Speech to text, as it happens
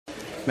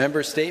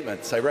Member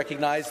statements. I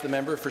recognize the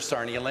member for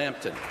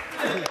Sarnia-Lambton.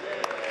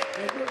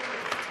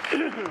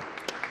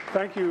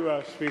 Thank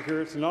you, Speaker.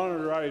 It's an honour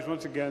to rise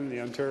once again in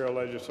the Ontario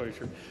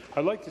Legislature.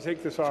 I'd like to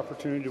take this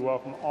opportunity to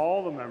welcome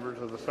all the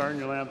members of the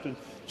Sarnia-Lambton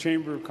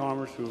Chamber of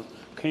Commerce who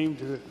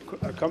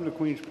come to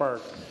Queen's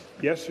Park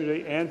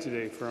yesterday and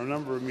today for a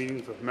number of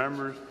meetings with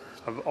members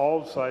of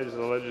all sides of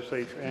the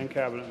Legislature and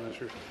Cabinet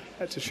Ministers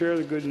to share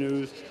the good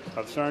news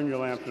of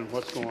Sarnia-Lambton and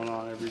what's going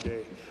on every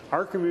day.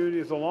 Our community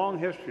has a long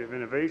history of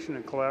innovation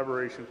and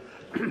collaboration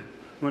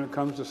when it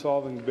comes to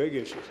solving big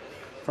issues,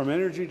 from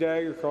energy to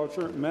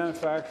agriculture,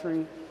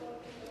 manufacturing,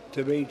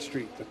 to Main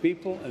Street. The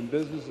people and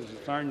businesses of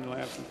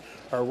Sarnia-Lambton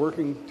are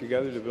working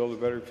together to build a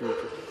better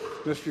future.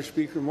 Mr.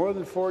 Speaker, more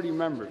than 40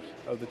 members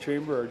of the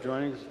Chamber are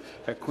joining us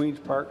at Queen's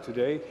Park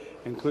today,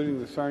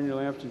 including the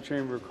Sarnia-Lambton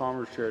Chamber of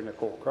Commerce Chair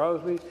Nicole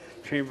Crosby,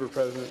 Chamber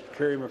President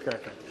Kerry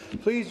McEachran.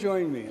 Please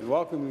join me in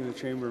welcoming the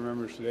Chamber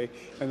members today,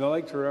 and I'd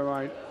like to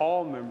remind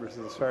all members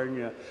of the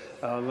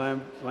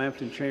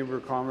Sarnia-Lambton Chamber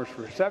of Commerce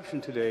for reception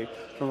today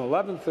from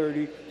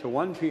 11:30 to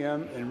 1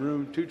 p.m. in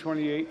room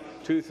 228,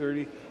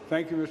 230.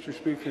 Thank you, Mr.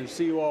 Speaker, and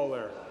see you all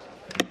there.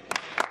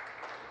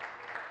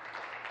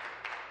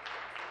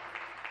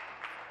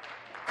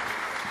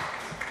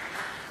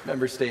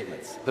 Member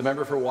statements. The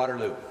member for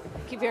Waterloo.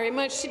 Thank you very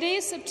much. Today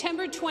is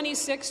September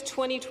 26,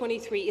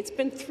 2023. It's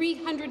been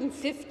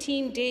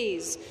 315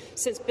 days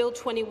since Bill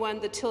 21,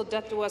 the Till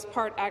Death Do Us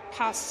Part Act,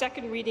 passed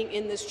second reading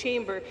in this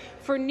chamber.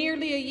 For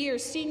nearly a year,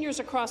 seniors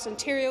across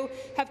Ontario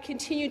have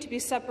continued to be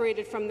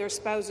separated from their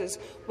spouses,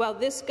 while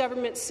this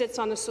government sits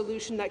on a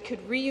solution that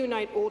could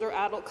reunite older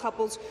adult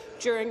couples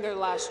during their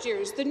last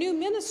years. The new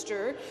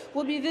minister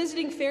will be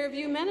visiting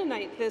Fairview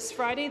Mennonite this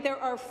Friday.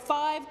 There are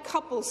 5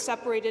 couples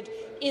separated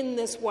in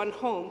this one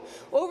home.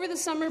 Over the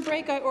summer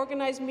break, I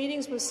organized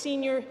meetings with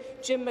Senior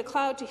Jim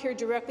McLeod to hear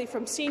directly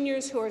from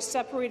seniors who are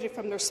separated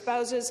from their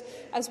spouses,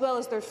 as well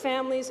as their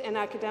families and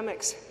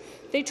academics.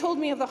 They told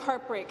me of the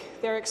heartbreak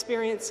they're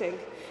experiencing,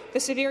 the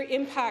severe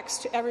impacts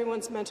to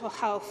everyone's mental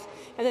health,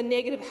 and the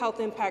negative health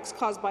impacts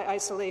caused by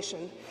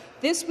isolation.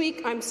 This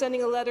week, I'm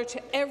sending a letter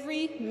to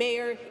every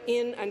mayor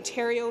in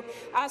Ontario,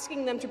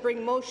 asking them to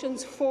bring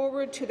motions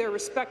forward to their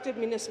respective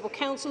municipal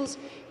councils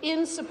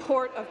in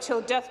support of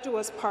Till Death Do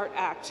Us Part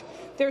Act.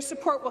 Their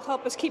support will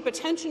help us keep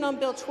attention on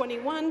Bill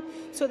 21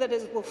 so that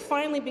it will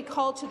finally be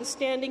called to the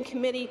Standing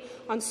Committee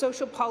on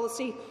Social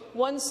Policy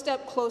one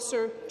step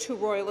closer to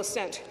royal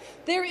assent.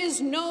 There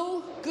is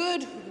no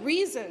good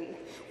reason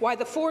why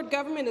the Ford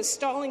government is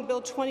stalling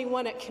Bill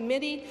 21 at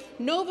committee.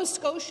 Nova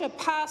Scotia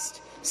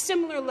passed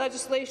similar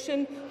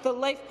legislation, the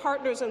Life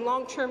Partners and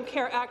Long-Term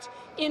Care Act,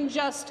 in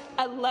just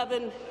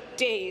 11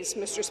 days,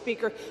 Mr.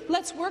 Speaker.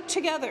 Let's work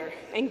together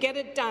and get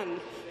it done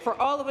for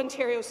all of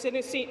Ontario's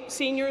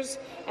seniors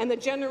and the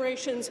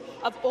generations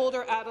of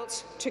older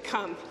adults to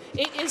come.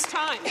 It is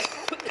time.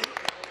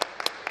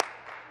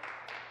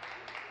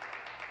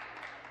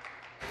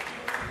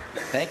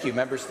 Thank you.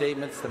 Member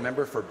statements. The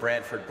member for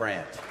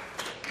Brantford-Brant.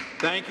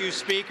 Thank you,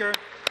 Speaker.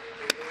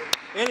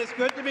 It is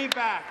good to be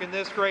back in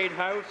this great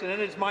house, and it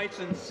is my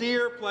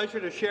sincere pleasure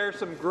to share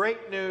some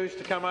great news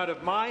to come out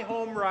of my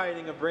home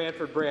riding of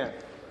Brantford-Brant.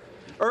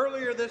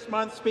 Earlier this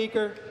month,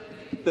 Speaker,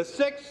 the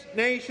Six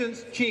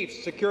Nations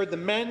Chiefs secured the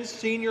men's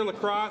senior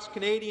lacrosse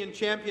Canadian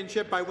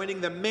Championship by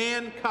winning the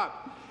Mann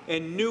Cup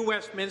in New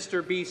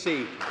Westminster,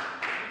 BC,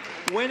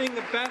 winning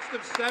the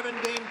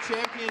best-of-7-game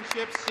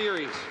championship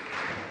series.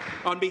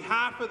 On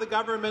behalf of the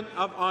Government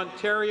of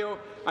Ontario,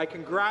 I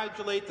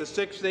congratulate the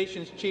Six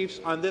Nations Chiefs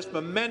on this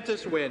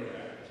momentous win.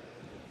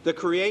 The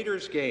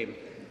Creator's Game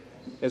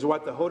is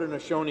what the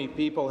Haudenosaunee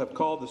people have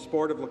called the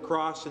sport of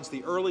lacrosse since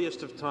the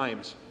earliest of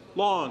times,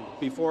 long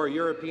before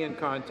European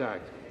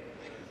contact.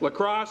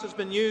 Lacrosse has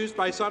been used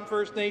by some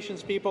First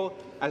Nations people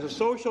as a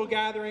social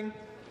gathering,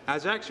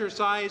 as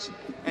exercise,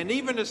 and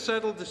even to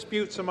settle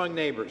disputes among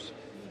neighbours.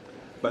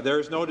 But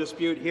there is no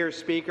dispute here,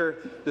 Speaker.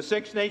 The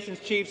Six Nations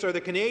Chiefs are the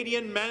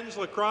Canadian men's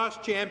lacrosse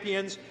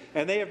champions,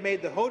 and they have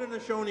made the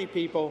Haudenosaunee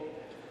people,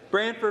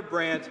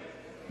 Brantford-Brant,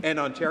 and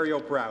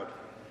Ontario proud.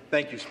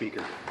 Thank you,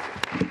 Speaker.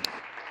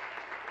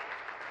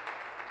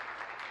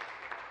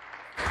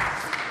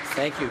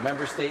 Thank you.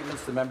 Member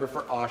statements. The member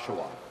for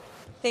Oshawa.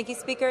 Thank you,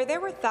 Speaker.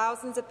 There were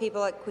thousands of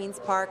people at Queen's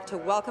Park to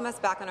welcome us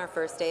back on our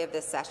first day of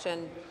this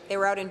session. They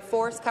were out in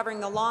force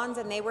covering the lawns,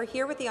 and they were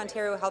here with the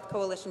Ontario Health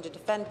Coalition to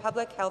defend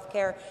public health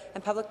care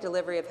and public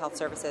delivery of health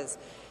services.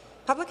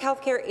 Public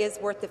health care is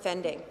worth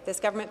defending.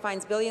 This government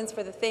finds billions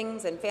for the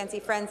things and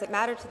fancy friends that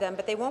matter to them,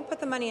 but they won't put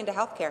the money into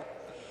health care.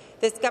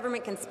 This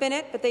government can spin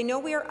it, but they know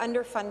we are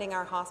underfunding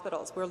our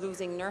hospitals. We're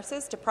losing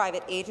nurses to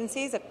private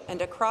agencies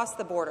and across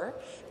the border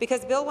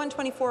because Bill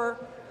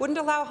 124 wouldn't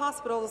allow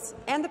hospitals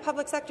and the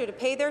public sector to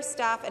pay their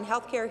staff and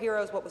healthcare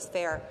heroes what was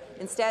fair.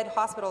 Instead,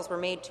 hospitals were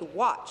made to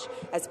watch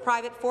as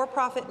private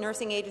for-profit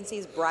nursing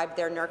agencies bribed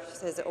their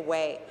nurses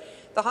away.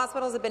 The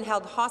hospitals have been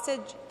held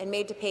hostage and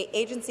made to pay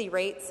agency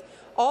rates,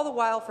 all the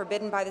while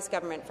forbidden by this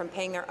government from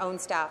paying their own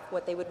staff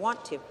what they would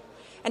want to.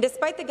 And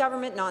despite the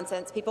government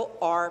nonsense, people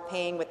are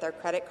paying with their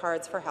credit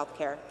cards for health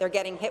care. They're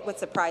getting hit with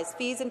surprise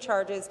fees and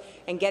charges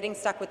and getting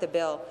stuck with the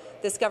bill.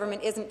 This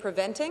government isn't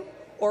preventing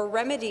or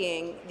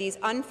remedying these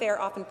unfair,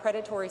 often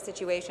predatory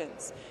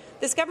situations.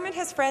 This government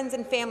has friends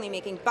and family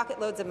making bucket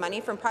loads of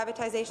money from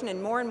privatization,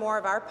 and more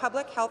of our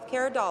public health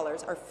care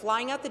dollars are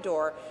flying out the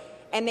door,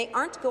 and they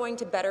aren't going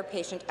to better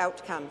patient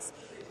outcomes.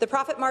 The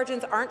profit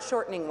margins aren't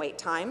shortening wait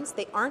times,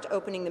 they aren't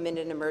opening the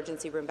Minden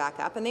emergency room back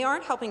up, and they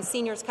aren't helping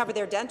seniors cover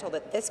their dental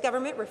that this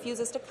government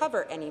refuses to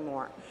cover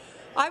anymore.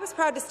 I was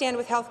proud to stand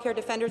with healthcare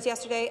defenders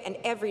yesterday and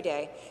every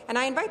day, and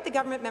I invite the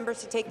government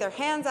members to take their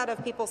hands out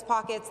of people's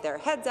pockets, their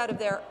heads out of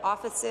their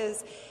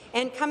offices,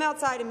 and come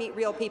outside and meet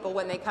real people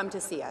when they come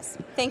to see us.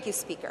 Thank you,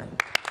 Speaker.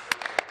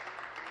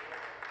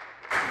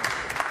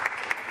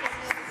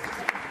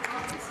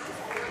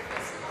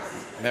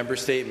 Member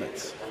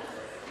statements.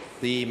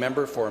 The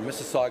member for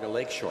Mississauga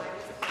Lakeshore.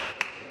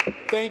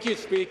 Thank you,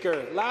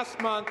 Speaker.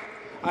 Last month,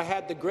 I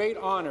had the great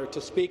honour to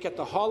speak at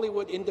the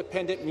Hollywood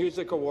Independent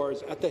Music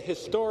Awards at the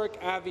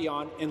historic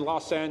Avion in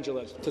Los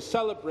Angeles to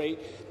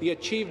celebrate the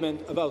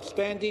achievement of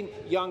outstanding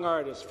young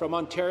artists from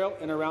Ontario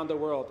and around the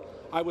world.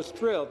 I was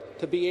thrilled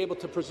to be able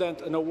to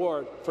present an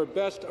award for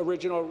Best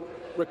Original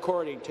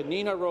Recording to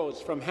Nina Rose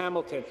from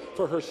Hamilton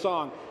for her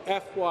song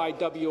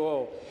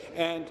FYWO,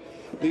 and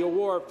the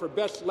award for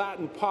Best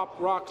Latin Pop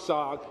Rock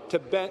Song to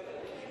Ben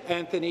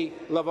Anthony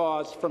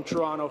Lavaz from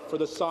Toronto for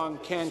the song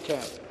Can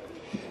Can.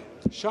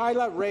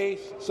 Shyla Ray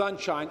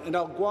Sunshine, an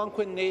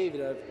Algonquin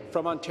native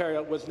from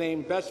Ontario, was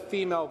named Best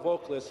Female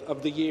Vocalist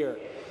of the Year.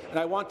 And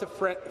I want to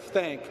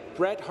thank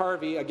Brett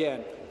Harvey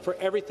again for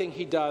everything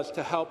he does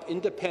to help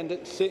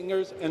independent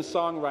singers and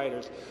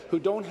songwriters who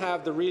don't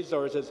have the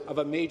resources of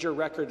a major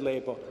record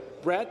label.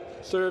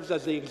 Brett serves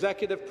as the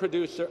executive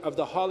producer of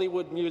the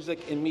Hollywood Music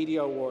and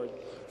Media Award.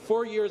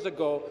 4 years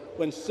ago,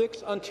 when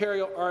 6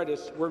 Ontario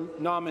artists were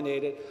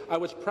nominated, I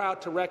was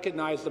proud to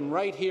recognize them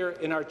right here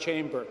in our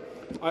chamber.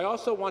 I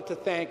also want to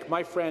thank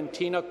my friend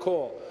Tina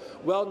Cole,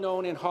 well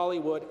known in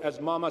Hollywood as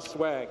Mama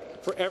Swag,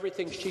 for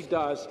everything she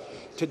does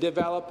to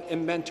develop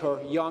and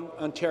mentor young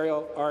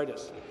Ontario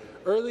artists.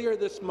 Earlier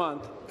this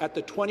month, at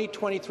the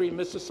 2023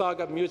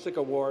 Mississauga Music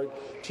Award,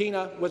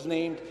 Tina was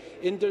named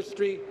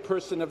Industry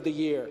Person of the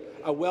Year,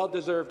 a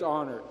well-deserved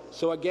honour.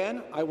 So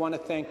again, I want to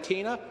thank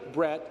Tina,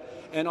 Brett,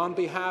 and on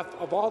behalf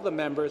of all the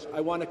members,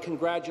 I want to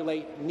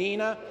congratulate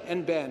Nina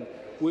and Ben.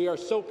 We are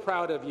so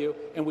proud of you,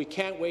 and we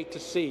can't wait to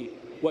see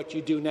what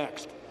you do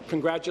next.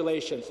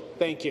 Congratulations.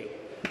 Thank you.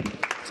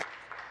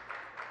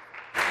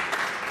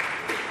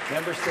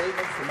 Member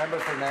statements. The member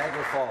for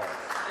Niagara Falls.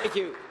 Thank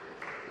you.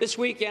 This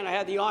weekend, I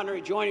had the honour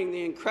of joining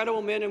the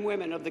incredible men and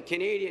women of the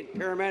Canadian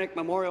Paramedic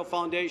Memorial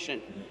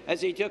Foundation as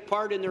they took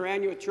part in their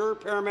annual Tour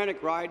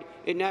Paramedic Ride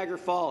in Niagara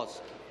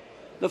Falls.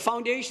 The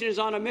Foundation is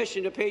on a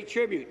mission to pay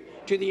tribute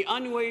to the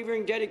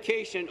unwavering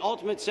dedication and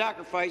ultimate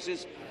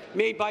sacrifices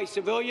made by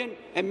civilian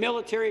and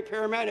military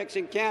paramedics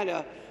in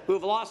Canada who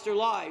have lost their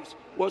lives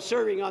while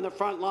serving on the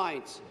front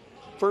lines.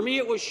 For me,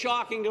 it was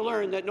shocking to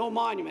learn that no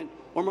monument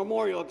or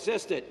memorial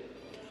existed.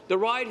 The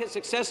ride has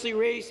successfully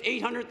raised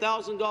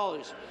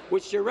 $800,000,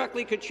 which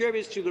directly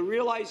contributes to the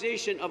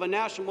realization of a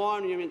national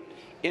monument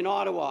in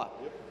Ottawa.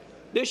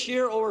 This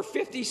year, over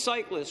 50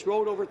 cyclists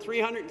rode over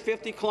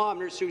 350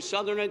 kilometres through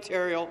southern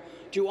Ontario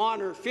to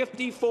honour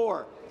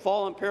 54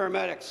 fallen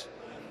paramedics.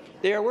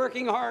 They are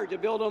working hard to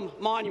build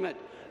a monument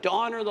to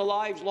honour the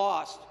lives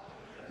lost,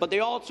 but they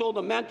also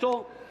the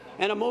mental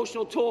and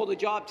emotional toll the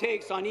job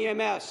takes on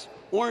EMS,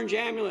 Orange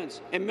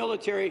Ambulance, and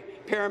military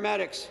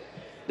paramedics.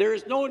 There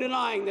is no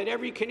denying that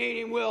every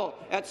Canadian will,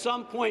 at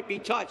some point, be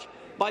touched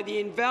by the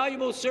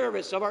invaluable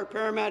service of our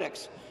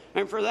paramedics,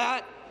 and for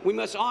that, we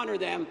must honour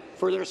them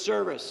for their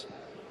service.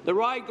 The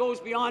ride goes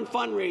beyond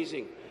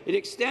fundraising. It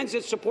extends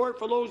its support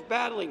for those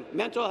battling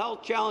mental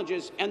health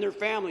challenges and their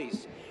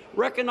families,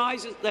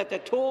 recognizes that the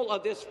toll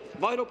of this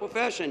vital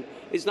profession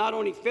is not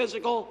only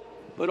physical,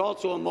 but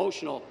also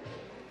emotional.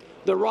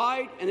 The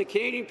ride and the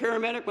Canadian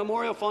Paramedic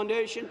Memorial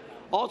Foundation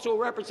also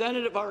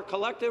representative of our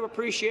collective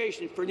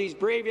appreciation for these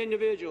brave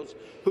individuals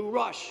who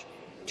rush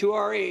to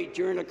our aid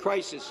during a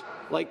crisis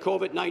like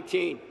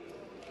COVID-19.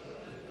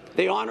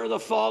 They honour the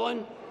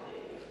fallen,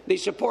 they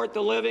support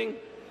the living,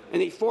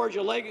 and they forge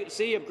a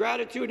legacy of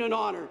gratitude and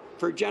honour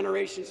for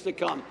generations to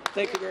come.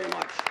 Thank you very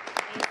much.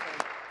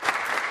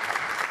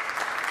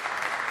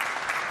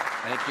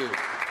 Thank you.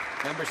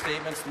 Member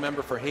statements. The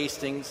member for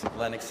Hastings,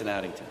 Lennox and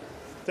Addington.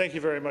 Thank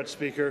you very much,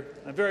 Speaker.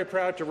 I'm very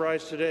proud to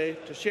rise today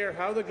to share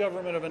how the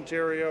Government of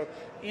Ontario,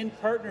 in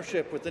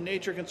partnership with the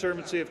Nature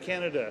Conservancy of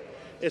Canada,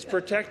 is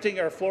protecting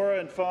our flora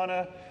and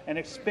fauna and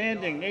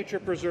expanding nature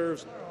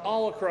preserves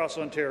all across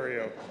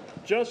Ontario,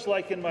 just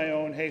like in my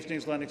own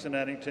Hastings, Lennox and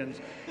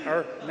Addington's,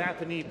 our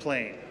Napanee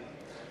Plain.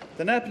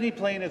 The Napanee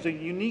Plain is a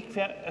unique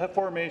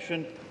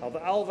formation of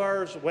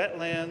alvars,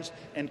 wetlands,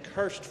 and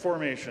karst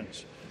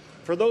formations.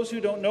 For those who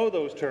don't know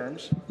those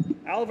terms,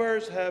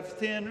 alvars have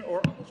thin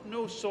or almost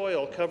no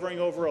soil covering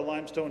over a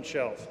limestone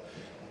shelf,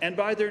 and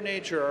by their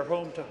nature are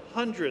home to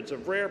hundreds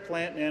of rare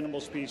plant and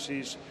animal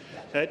species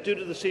due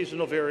to the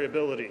seasonal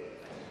variability.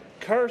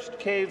 Karst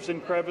caves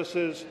and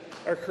crevices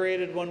are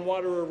created when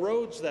water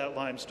erodes that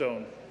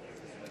limestone,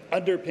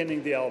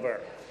 underpinning the alvar.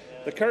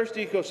 The karst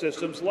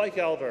ecosystems, like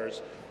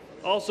alvars,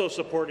 also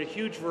support a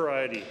huge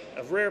variety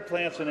of rare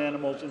plants and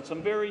animals in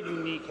some very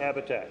unique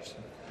habitats.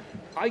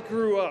 I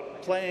grew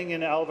up playing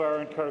in alvar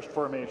and karst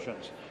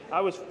formations. I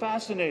was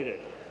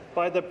fascinated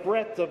by the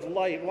breadth of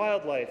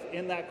wildlife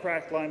in that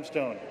cracked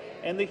limestone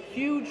and the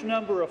huge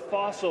number of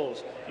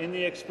fossils in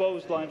the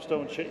exposed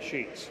limestone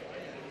sheets.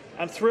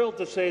 I'm thrilled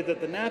to say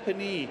that the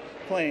Napanee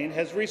Plain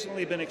has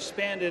recently been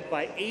expanded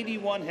by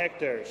 81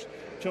 hectares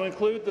to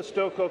include the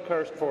Stokoe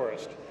Karst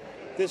Forest.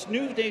 This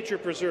new nature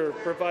preserve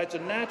provides a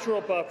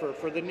natural buffer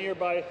for the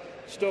nearby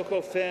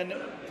Stokoe Fen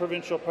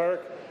Provincial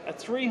Park, a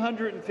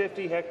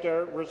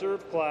 350-hectare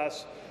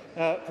reserve-class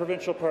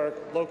provincial park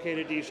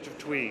located east of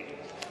Tweed.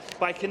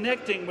 By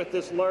connecting with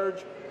this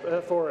large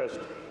forest,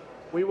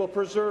 we will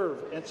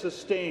preserve and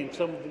sustain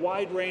some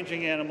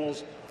wide-ranging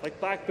animals like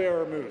black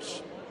bear or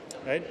moose.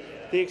 Right?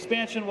 The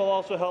expansion will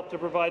also help to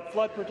provide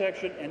flood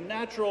protection and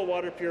natural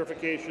water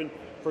purification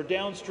for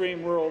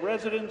downstream rural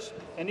residents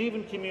and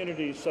even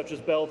communities such as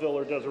Belleville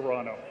or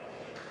Deserano.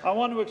 I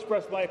want to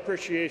express my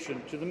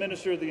appreciation to the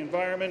Minister of the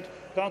Environment,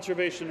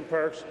 Conservation and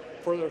Parks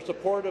for their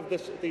support of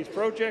these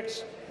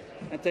projects,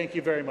 and thank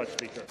you very much,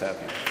 Speaker.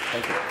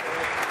 Thank you.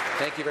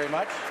 Thank you very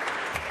much.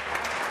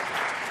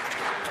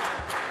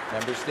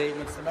 Member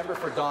statements. The member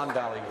for Don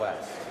Valley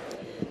West.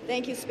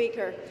 Thank you,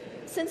 Speaker.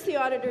 Since the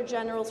Auditor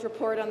General's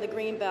report on the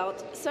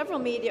Greenbelt, several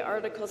media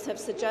articles have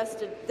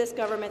suggested this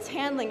government's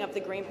handling of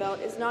the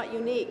Greenbelt is not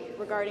unique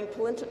regarding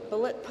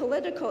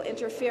political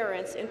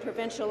interference in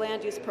provincial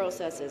land use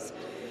processes.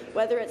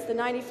 Whether it's the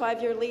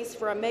 95-year lease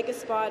for a mega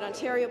spa at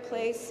Ontario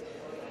Place,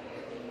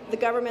 the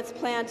government's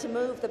plan to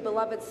move the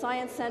beloved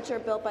Science Centre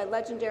built by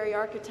legendary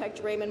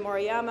architect Raymond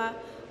Moriyama,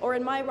 or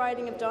in my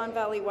riding of Don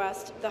Valley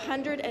West, the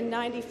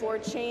 194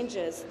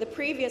 changes the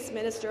previous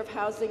Minister of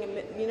Housing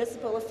and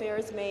Municipal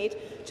Affairs made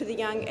to the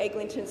Young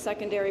Eglinton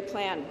Secondary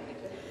Plan.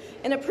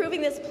 In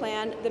approving this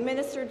plan, the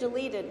minister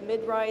deleted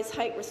mid-rise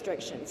height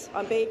restrictions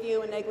on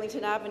Bayview and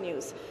Eglinton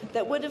Avenues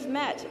that would have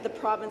met the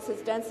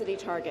province's density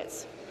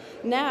targets.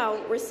 Now,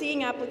 we're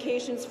seeing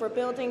applications for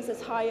buildings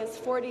as high as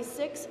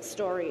 46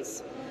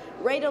 stories,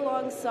 right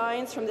along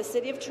signs from the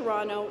City of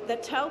Toronto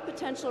that tell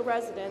potential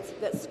residents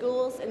that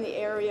schools in the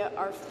area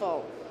are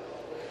full.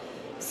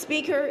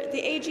 Speaker, the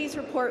AG's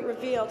report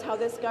revealed how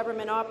this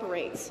government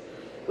operates,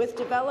 with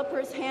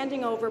developers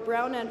handing over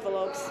brown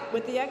envelopes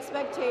with the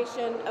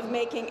expectation of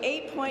making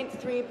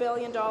 $8.3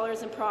 billion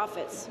in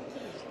profits.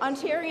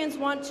 Ontarians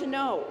want to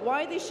know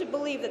why they should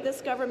believe that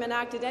this government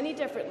acted any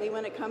differently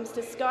when it comes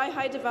to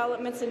sky-high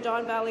developments in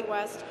Don Valley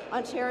West,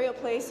 Ontario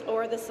Place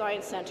or the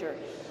Science Centre.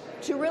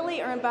 To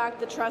really earn back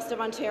the trust of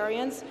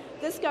Ontarians,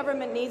 this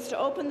government needs to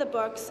open the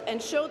books and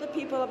show the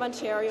people of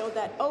Ontario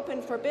that open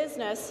for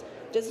business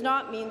does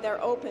not mean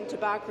they're open to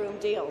backroom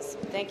deals.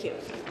 Thank you.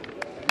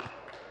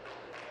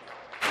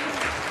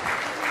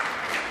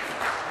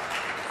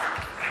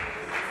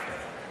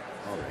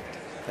 All right.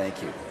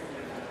 Thank you.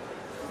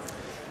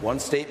 One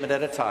statement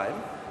at a time.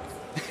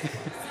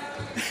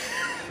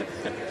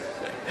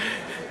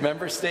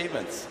 Member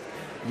statements.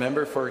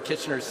 Member for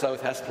Kitchener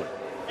South Hespeler.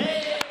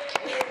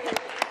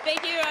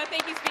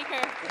 Thank you,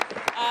 Speaker.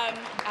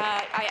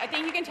 I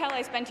think you can tell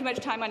I spent too much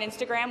time on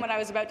Instagram when I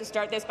was about to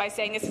start this by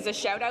saying this is a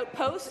shout-out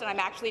post, and I'm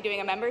actually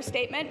doing a member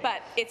statement,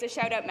 but it's a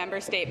shout-out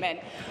member statement.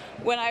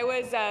 When I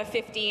was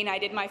 15, I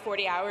did my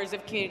 40 hours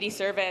of community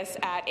service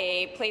at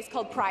a place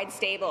called Pride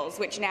Stables,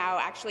 which now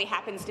actually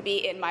happens to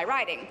be in my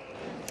riding.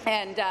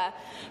 And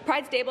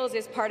Pride Stables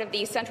is part of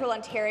the Central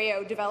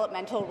Ontario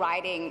Developmental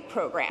Riding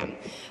Program.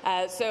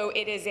 So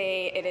it is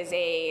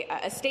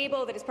a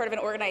stable that is part of an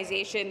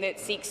organization that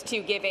seeks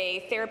to give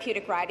a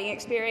therapeutic riding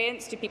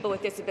experience to people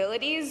with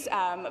disabilities,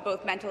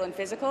 both mental and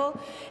physical,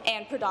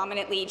 and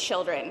predominantly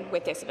children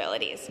with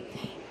disabilities.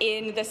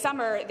 In the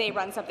summer, they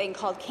run something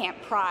called Camp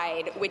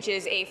Pride, which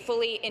is a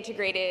fully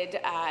integrated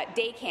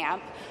day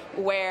camp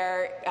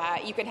where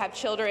you can have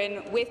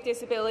children with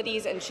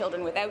disabilities and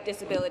children without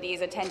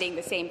disabilities attending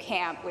the same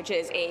camp, which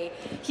is a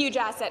huge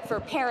asset for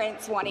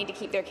parents wanting to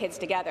keep their kids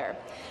together.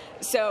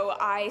 So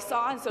I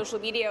saw on social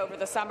media over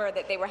the summer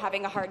that they were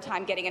having a hard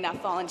time getting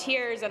enough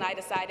volunteers, and I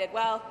decided,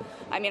 well,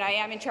 I mean, I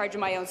am in charge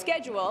of my own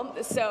schedule,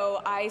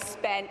 so I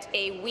spent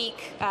a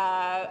week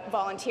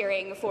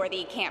volunteering for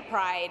the Camp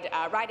Pride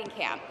riding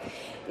camp.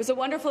 It was a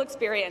wonderful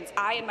experience.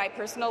 I, in my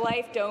personal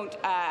life, don't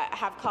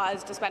have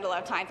cause to spend a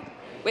lot of time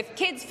with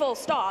kids full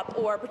stop,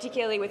 or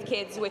particularly with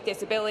kids with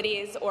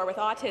disabilities or with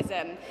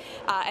autism,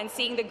 and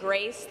seeing the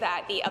grace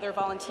that the other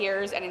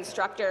volunteers and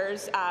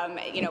instructors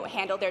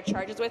handled their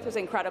charges with was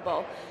incredible.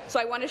 So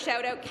I want to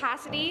shout out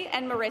Cassidy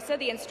and Marissa,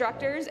 the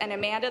instructors, and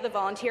Amanda, the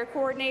volunteer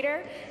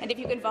coordinator, and if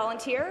you can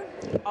volunteer,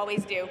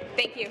 always do.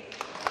 Thank you.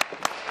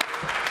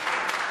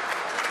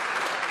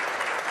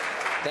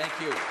 Thank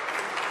you.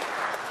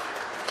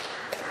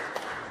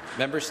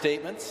 Member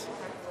statements.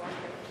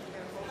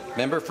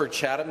 Member for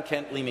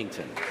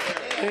Chatham-Kent-Leamington.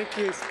 Thank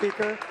you,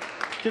 Speaker.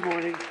 Good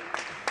morning.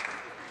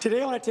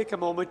 Today I want to take a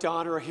moment to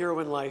honour a hero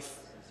in life,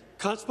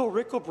 Constable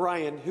Ric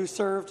O'Brien, who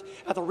served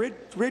at the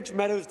Ridge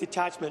Meadows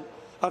Detachment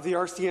of the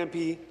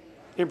RCMP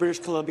in British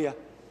Columbia.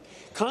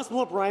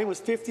 Constable O'Brien was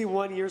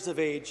 51 years of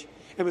age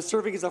and was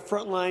serving as a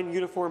frontline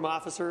uniform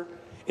officer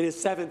in his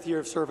 7th year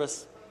of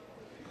service.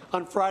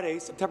 On Friday,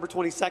 September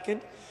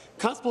 22nd,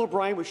 Constable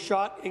O'Brien was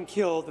shot and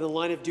killed in the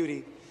line of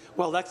duty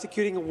while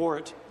executing a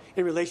warrant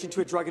in relation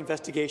to a drug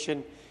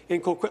investigation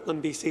in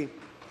Coquitlam, BC.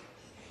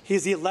 He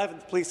is the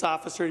 11th police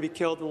officer to be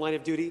killed in the line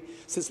of duty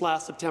since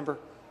last September.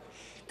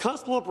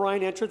 Constable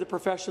O'Brien entered the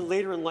profession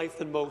later in life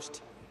than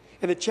most,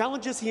 and the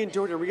challenges he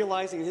endured in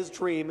realizing his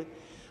dream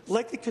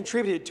likely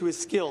contributed to his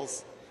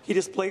skills he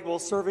displayed while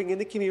serving in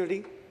the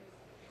community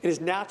and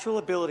his natural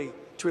ability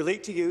to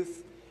relate to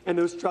youth and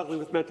those struggling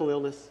with mental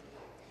illness.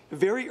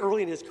 Very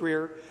early in his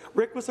career,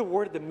 Ric was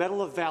awarded the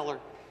Medal of Valor,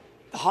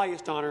 the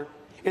highest honour,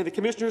 and the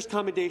Commissioner's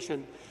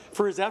Commendation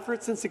for his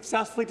efforts in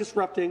successfully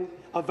disrupting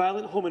a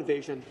violent home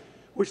invasion,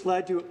 which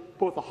led to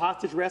both a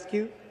hostage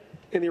rescue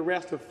and the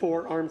arrest of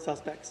 4 armed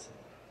suspects.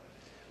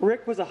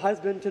 Ric was a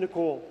husband to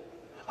Nicole,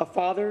 a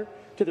father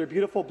to their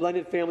beautiful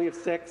blended family of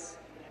 6,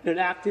 and an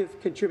active,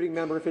 contributing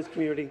member of his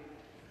community.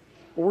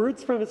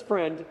 Words from his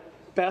friend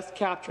best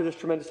capture this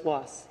tremendous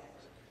loss.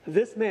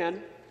 This man,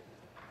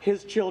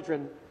 his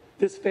children,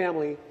 this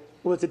family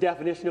was the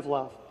definition of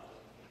love.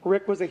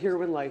 Ric was a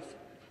hero in life,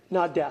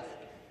 not death.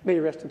 May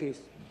you rest in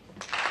peace.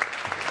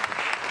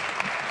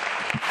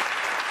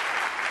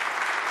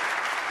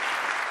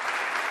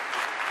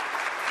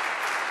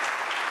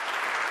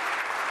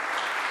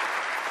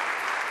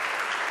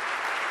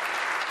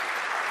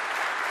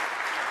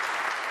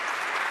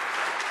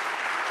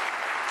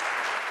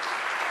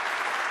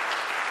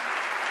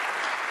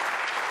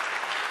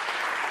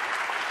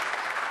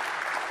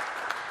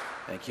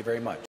 Thank you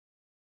very much.